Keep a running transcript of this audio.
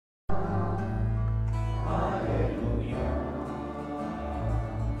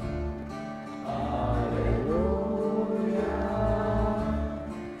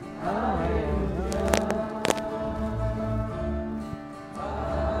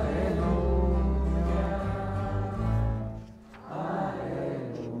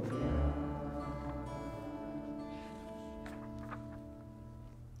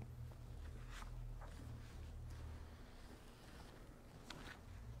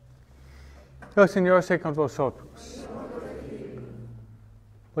El Señor esté con vosotros.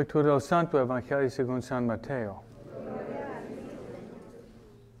 Lectura del Santo Evangelio según San Mateo.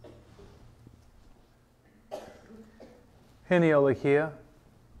 Genealogía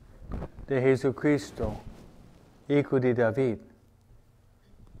de Jesucristo, hijo de David,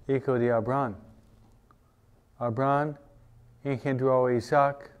 hijo de Abraham. Abraham engendró a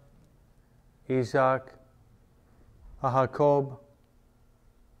Isaac, Isaac a Jacob,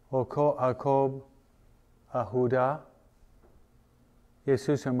 Jacob a Judá y a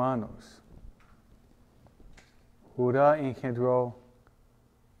sus hermanos. Judá engendró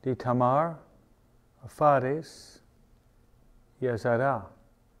de Tamar a Fares y a Zara.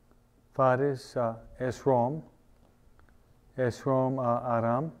 Fares a Esrom, Esrom a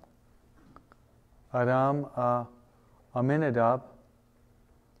Aram, Aram a Aminadab,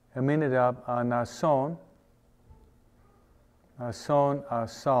 Aminadab a Naasón, Naasón a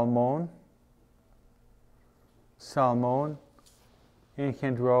Salmón, Salmón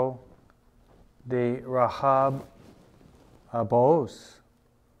engendró de Rahab a Booz,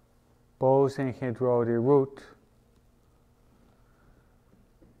 Booz engendró de Ruth,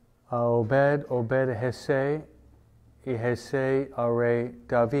 a Obed, Obed a Jesé, y Jesé al rey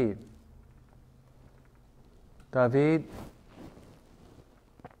David. David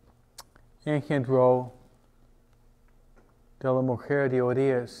engendró de la mujer de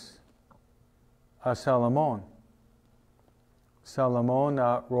Urias a Salomón, Salomón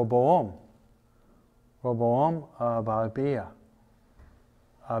a Roboam, Roboam a Abía,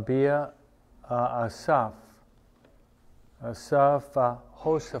 Abía a Asaph, Asaph a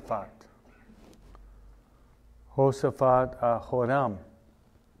Josaphat, Josaphat a Joram,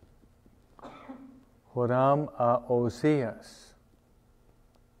 Joram a Osías,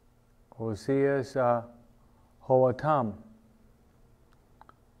 Osías a Joatam,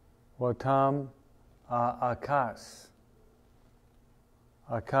 Joatam a Acaz,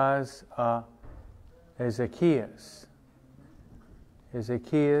 Acaz a Ezequías,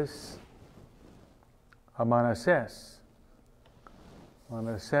 Ezequías a Manasés,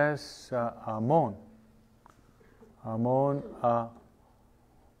 Manasés a Amón, Amón a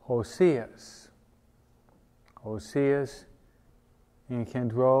Josías, Josías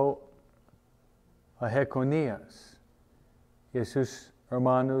engendró a Jeconías y a sus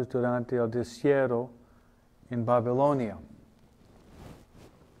hermanos durante el destierro en Babilonia.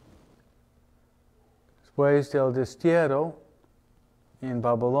 Después del destierro en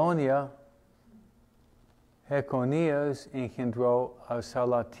Babilonia, Jeconías engendró a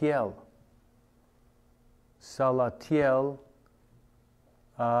Salatiel, Salatiel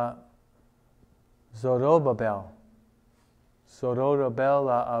a Zorobabel, Zorobabel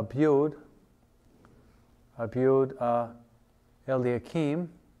a Abiud, Abiud a Eliakim,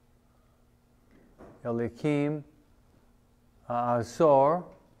 Eliakim a Azor,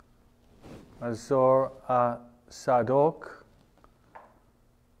 Azor a Sadoc,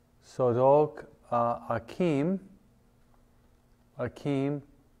 Sadoc a Akim, Akim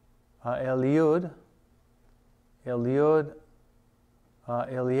a Eliud, Eliud a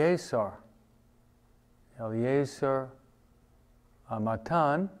Eleazar, Eleazar a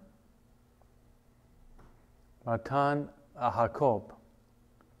Matan, Matan a Jacob,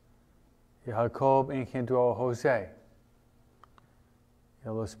 y Jacob engendró a José,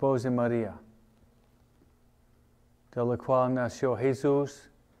 el esposo de María, de la cual nació Jesús,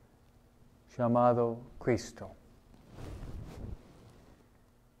 llamado Cristo.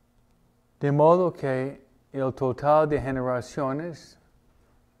 De modo que el total de generaciones,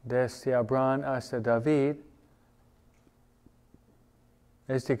 desde Abraham hasta David,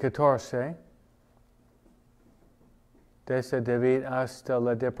 es de 14, desde David hasta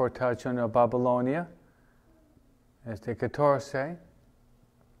la deportación a Babilonia, es de 14,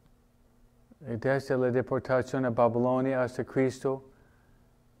 y desde la deportación a Babilonia hasta Cristo,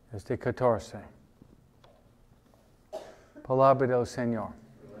 es de 14. Palabra del Señor.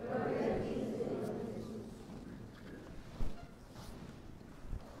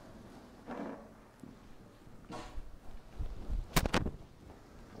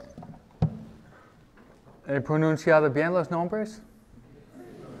 ¿He pronunciado bien los nombres?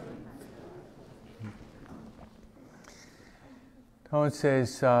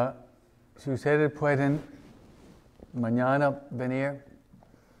 Entonces, si ustedes pueden mañana venir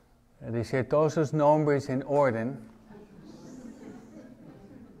a decir todos los nombres en orden,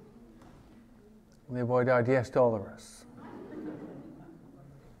 le voy a dar $10.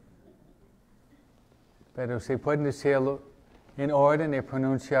 Pero si pueden decirlo en orden y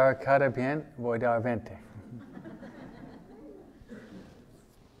pronunciar cada bien, voy a dar 20.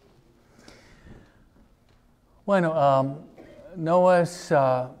 Bueno, no es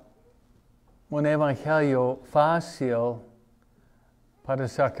un evangelio fácil para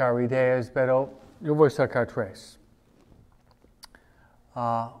sacar ideas, pero yo voy a sacar tres.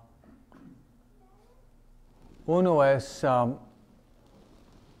 Uno es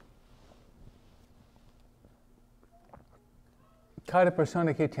cada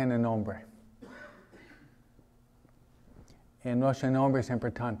persona que tiene nombre. Y nuestro nombre es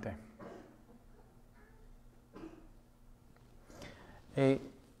importante. Y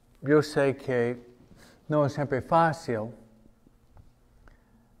yo sé que no es siempre fácil.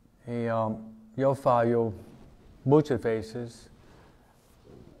 Y yo fallo muchas veces.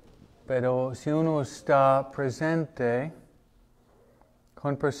 Pero si uno está presente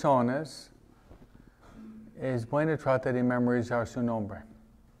con personas, es bueno tratar de memorizar su nombre.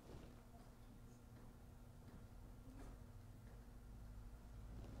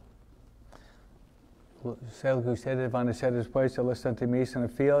 Sé lo que ustedes van a hacer después de la Santa Misa en la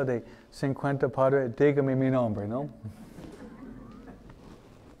fila de 50 padres, dígame mi nombre, ¿no?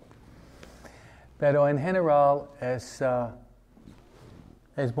 Pero en general es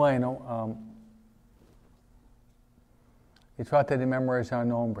bueno y trata de memorizar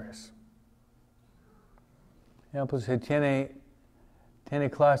nombres. Ejemplo, si tiene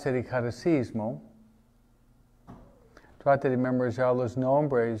clase de catecismo, trata de memorizar los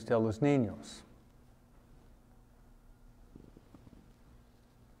nombres de los niños.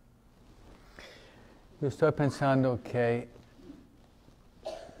 Yo estoy pensando que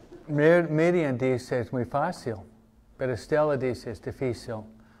Miriam dice es muy fácil, pero Estela dice es difícil,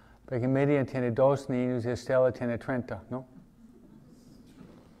 porque Miriam tiene 2 niños y Estela tiene 30, ¿no?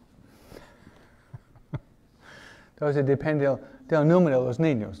 Entonces depende del número de los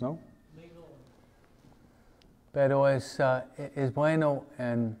niños, ¿no? Pero es bueno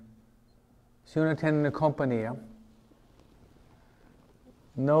si uno tiene una compañía,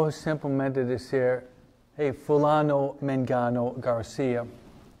 no simplemente decir, hey, fulano, mengano, García.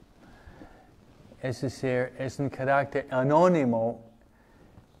 Es decir, es un carácter anónimo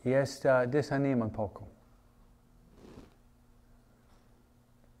y esto desanima un poco.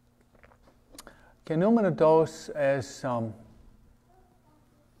 Que número 2 es en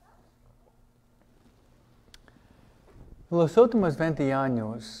los últimos 20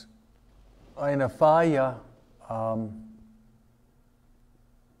 años hay una falla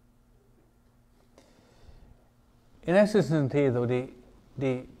en ese sentido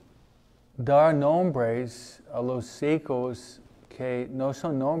de dar nombres a los hijos que no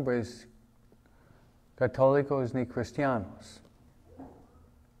son nombres católicos ni cristianos.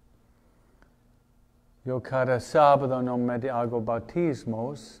 Yo cada sábado no me hago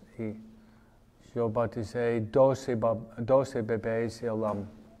bautismos y yo bauticé 12 bebés el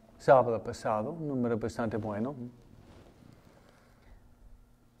sábado pasado, un número bastante bueno.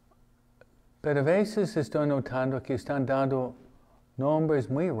 Pero a veces estoy notando que están dando nombres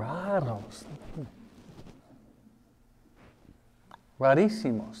muy raros,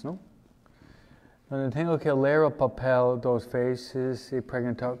 rarísimos, ¿no? Donde tengo que leer el papel 2 veces y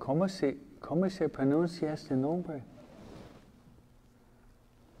preguntar, ¿cómo se pronuncia este nombre?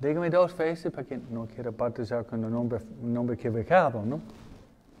 Dígame 2 veces porque no quiero bautizar con un nombre equivocado, ¿no?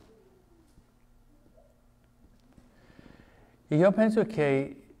 Y yo pienso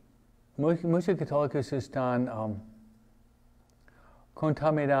que muchos católicos están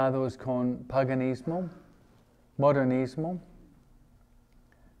contaminados con paganismo, modernismo,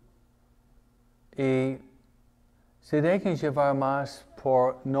 y se dejan llevar más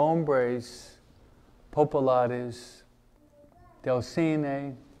por nombres populares del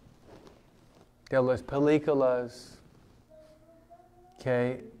cine, de las películas,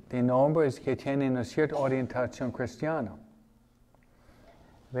 que de nombres que tienen una cierta orientación cristiana.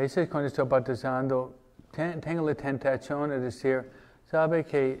 A veces cuando estoy bautizando, tengo la tentación de decir, ¿sabe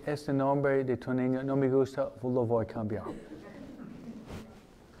que este nombre de tu niño no me gusta? Lo voy a cambiar.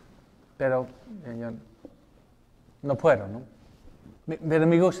 Pero yo no puedo, ¿no? Pero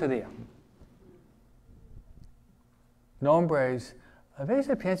me gustaría. Nombres, a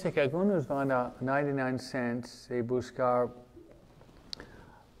veces pienso que algunos van a 99 cents y buscar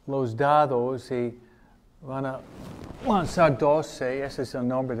los dados y van a lanzar 12, ese es el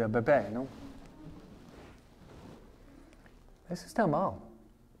nombre del bebé, ¿no? Eso está mal.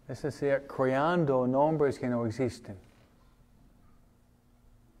 Es decir, creando nombres que no existen.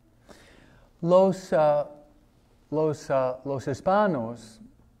 Los hispanos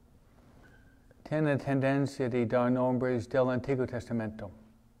tienen tendencia de dar nombres del Antiguo Testamento,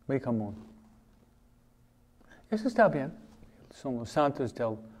 muy común. Eso está bien. Son los santos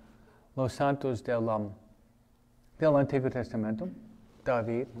del del Antiguo Testamento,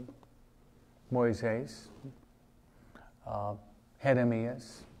 David, Moisés,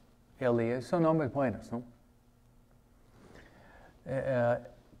 Jeremías, Elías, son nombres buenos, ¿no?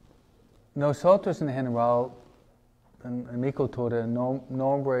 Nosotros en general, en mi cultura,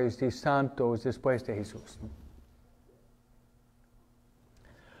 nombres de santos después de Jesús, ¿no?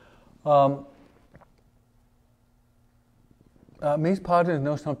 Mis padres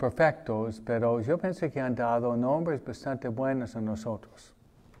no son perfectos, pero yo pienso que han dado nombres bastante buenos a nosotros.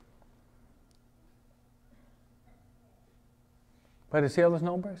 ¿Puede decir los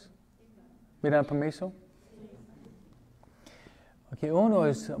nombres? ¿Me dan permiso? Okay, uno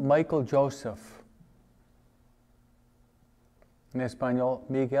es Michael Joseph. En español,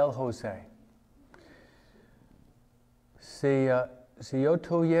 Miguel José. Si yo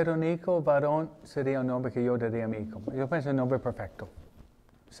tuviera un hijo varón, sería un nombre que yo daría a mi hijo. Yo pienso un nombre perfecto.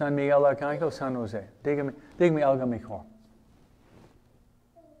 San Miguel Arcángel, San José. Dígame algo mejor.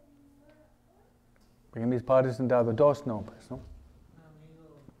 Porque mis padres han dado dos nombres, ¿no?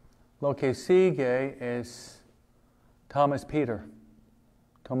 Lo que sigue es Tomás Pedro.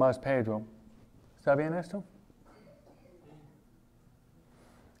 ¿Está bien esto?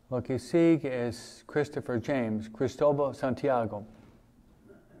 Lo que sigue es Christopher James, Cristóbal Santiago.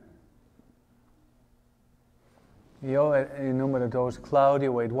 Yo, el número 2,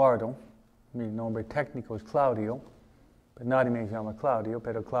 Claudio Eduardo. Mi nombre técnico es Claudio, pero nadie me llama Claudio,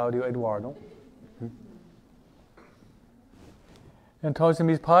 pero Claudio Eduardo. Entonces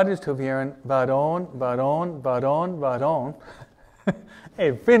mis padres tuvieron varón.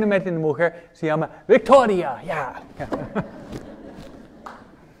 Finalmente una mujer se llama Victoria. Yeah.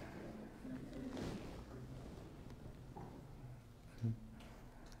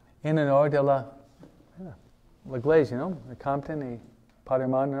 En honor de la iglesia, ¿no? De Compton y Padre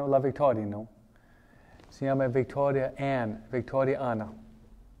Hermano, la Victoria, ¿no? Se llama Victoria Ana.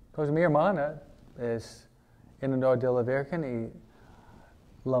 Entonces mi hermana es en honor de la Virgen y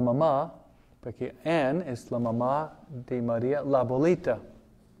la mamá, porque Anne es la mamá de María, la abuelita.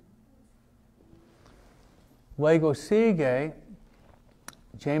 Luego sigue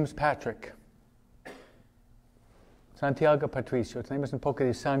James Patrick. Santiago Patricio, tenemos un poco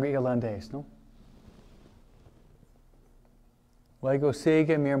de sangre irlandés, ¿no? Luego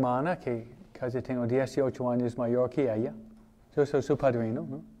sigue mi hermana, que casi tengo 18 años mayor que ella. Yo soy su padrino,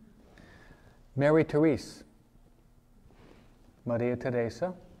 ¿no? Mary Therese, María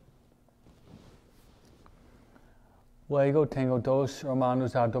Teresa. Luego tengo 2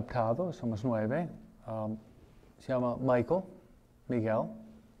 hermanos adoptados, somos 9. Se llama Miguel.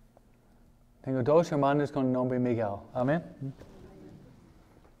 Tengo 2 hermanos con el nombre Miguel. Amén.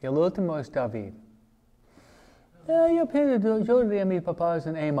 Y el último es David. Yo pienso, yo diría a mis papás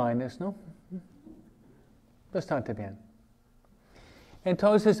en A-, ¿no? Bastante bien.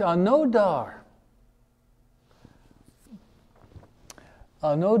 Entonces, al no dar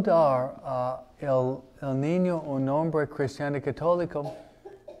el niño un nombre cristiano católico,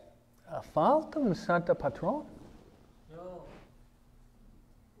 falta un santo patrón.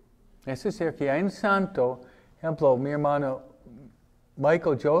 Es decir, que hay un santo, ejemplo, mi hermano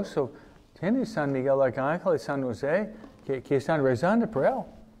Michael Joseph tiene San Miguel Arcángel y San José que están rezando por él.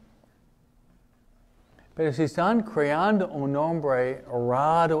 Pero si están creando un nombre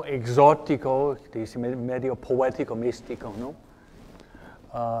raro, exótico, dice medio poético, místico, ¿no?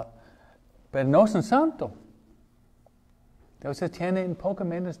 Pero no es un santo. Entonces tiene un poco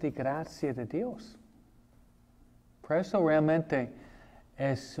menos de gracia de Dios. Por eso realmente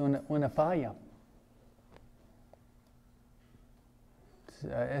es una falla.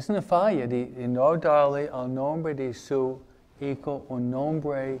 Es una falla de no darle al nombre de su hijo un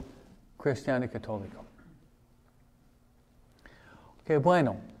nombre cristiano católico. Que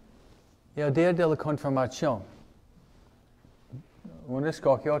bueno, el día de la confirmación, uno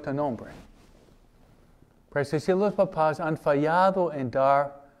escoge otro nombre. Pero si los papás han fallado en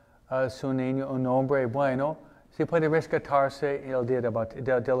dar a su niño un nombre bueno, se puede rescatarse el día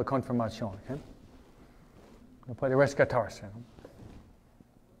de la confirmación. ¿Okay? No puede rescatarse. ¿No?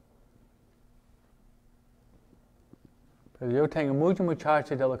 Pero yo tengo muchos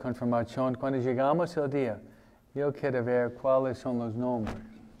muchachos de la confirmación. Cuando llegamos el día, yo quiero ver cuáles son los nombres.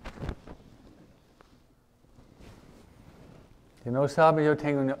 Si no saben, yo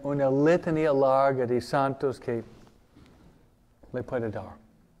tengo una letanía larga de santos que le puedo dar.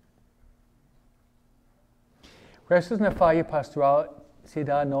 Pero esa es una falla pastoral si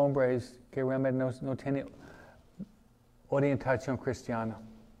da nombres que realmente no tienen orientación cristiana.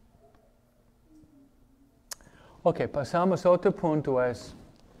 Ok, pasamos a otro punto, es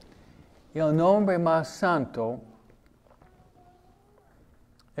el nombre más santo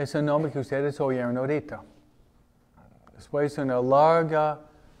es el nombre que ustedes oyeron ahorita. Después de una larga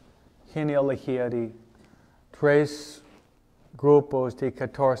genealogía de 3 grupos de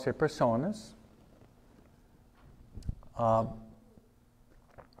 14 personas,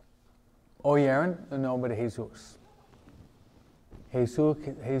 oyeron el nombre de Jesús.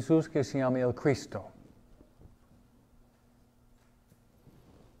 Jesús que se llama el Cristo.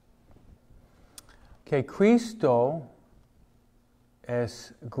 Que Cristo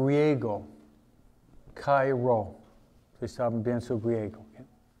es griego, kairo. Ustedes saben bien su griego. ¿Okay?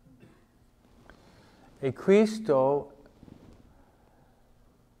 Y Cristo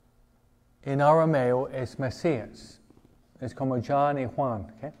en arameo es Mesías. Es como John y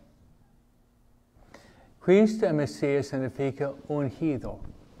Juan. ¿Okay? Cristo en Mesías significa ungido.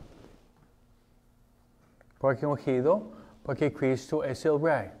 ¿Por qué ungido? Porque Cristo es el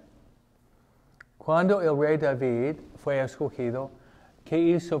rey. Cuando el rey David fue escogido, ¿qué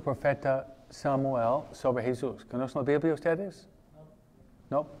hizo el profeta Samuel sobre Jesús? ¿Conocen la Biblia ustedes?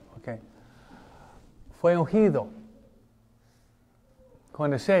 No. Ok. Fue ungido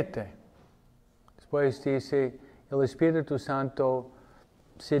con aceite. Después dice, el Espíritu Santo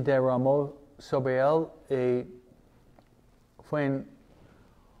se derramó sobre él y fue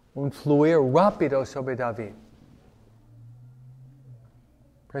un fluir rápido sobre David.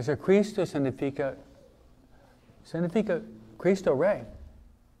 Por eso Cristo significa Cristo Rey.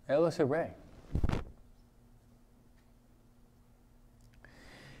 Él es el Rey.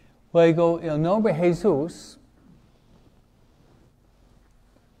 Luego, el nombre Jesús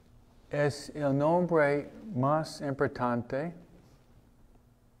es el nombre más importante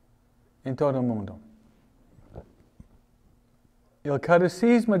en todo el mundo. El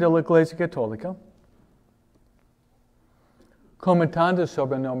Catecismo de la Iglesia Católica, comentando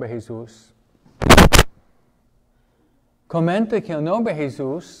sobre el nombre Jesús, comenta que el nombre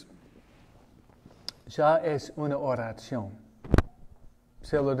Jesús ya es una oración.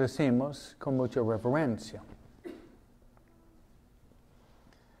 Se lo decimos con mucha reverencia.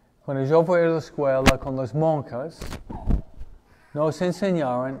 Cuando yo fui a la escuela con las monjas, nos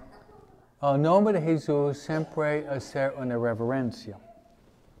enseñaron al nombre de Jesús siempre hacer una reverencia.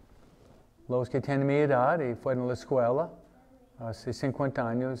 Los que tienen mi edad y fueron a la escuela hace 50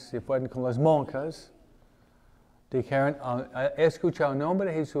 años y fueron con las monjas, dijeron, al escuchar el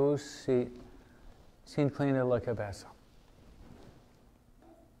nombre de Jesús, se inclina la cabeza.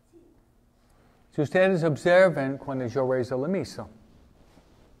 Si ustedes observan cuando yo rezo la misa,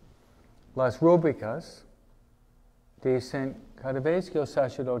 las rúbricas dicen, cada vez que el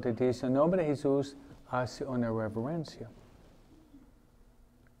sacerdote dice el nombre de Jesús, hace una reverencia.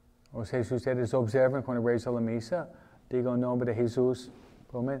 O sea, si ustedes observan cuando rezo la misa, digo el nombre de Jesús,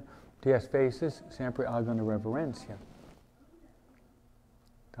 10 veces, siempre hago una reverencia.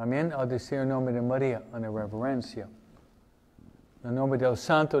 También al decir el nombre de María, una reverencia. El nombre del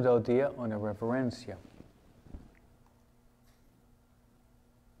Santo del día, una reverencia.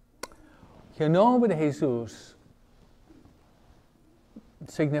 Que el nombre de Jesús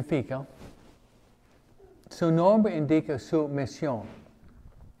significa, su nombre indica su misión.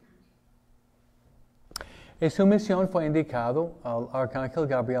 Y su misión fue indicado al arcángel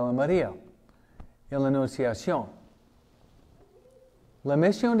Gabriel a María en la Anunciación. La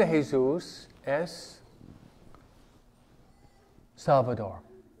misión de Jesús es Salvador.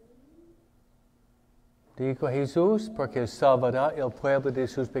 Dijo Jesús porque salvará el pueblo de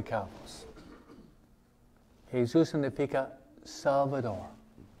sus pecados. Jesús significa Salvador.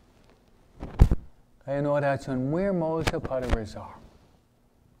 Hay una oración muy hermosa para rezar.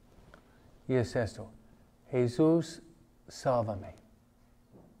 Y es esto. Jesús, sálvame.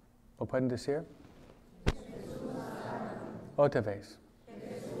 ¿Lo pueden decir? Jesús, sálvame. Otra vez.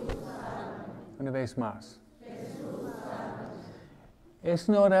 Jesús, sálvame. Una vez más. Jesús, sálvame. Es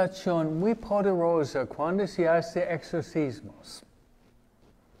una oración muy poderosa cuando se hace exorcismos.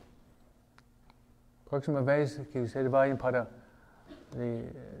 Próxima vez que ustedes vayan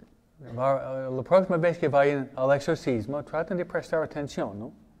la próxima vez que vayan al exorcismo, traten de prestar atención,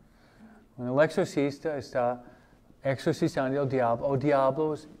 ¿no? Cuando el exorcista está exorcizando al diablo, o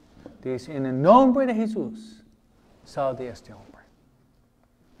diablos, dice, en el nombre de Jesús, sal de este hombre.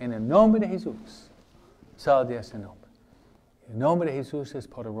 En el nombre de Jesús, sal de este hombre. El nombre de Jesús es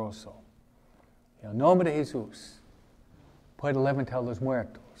poderoso. El nombre de Jesús puede levantar los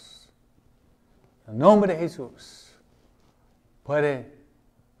muertos. El nombre de Jesús puede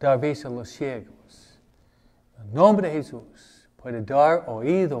dar vista a los ciegos. El nombre de Jesús puede dar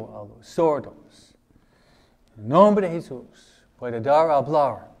oído a los sordos. El nombre de Jesús puede dar a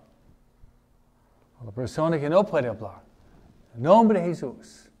hablar a la persona que no puede hablar. El nombre de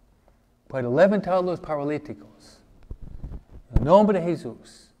Jesús puede levantar a los paralíticos. El nombre de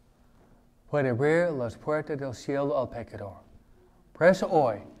Jesús puede abrir las puertas del cielo al pecador. Por eso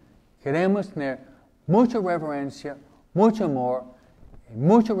hoy queremos tener mucha reverencia, mucho amor y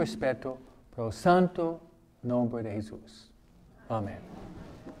mucho respeto por el santo nombre de Jesús. Amén.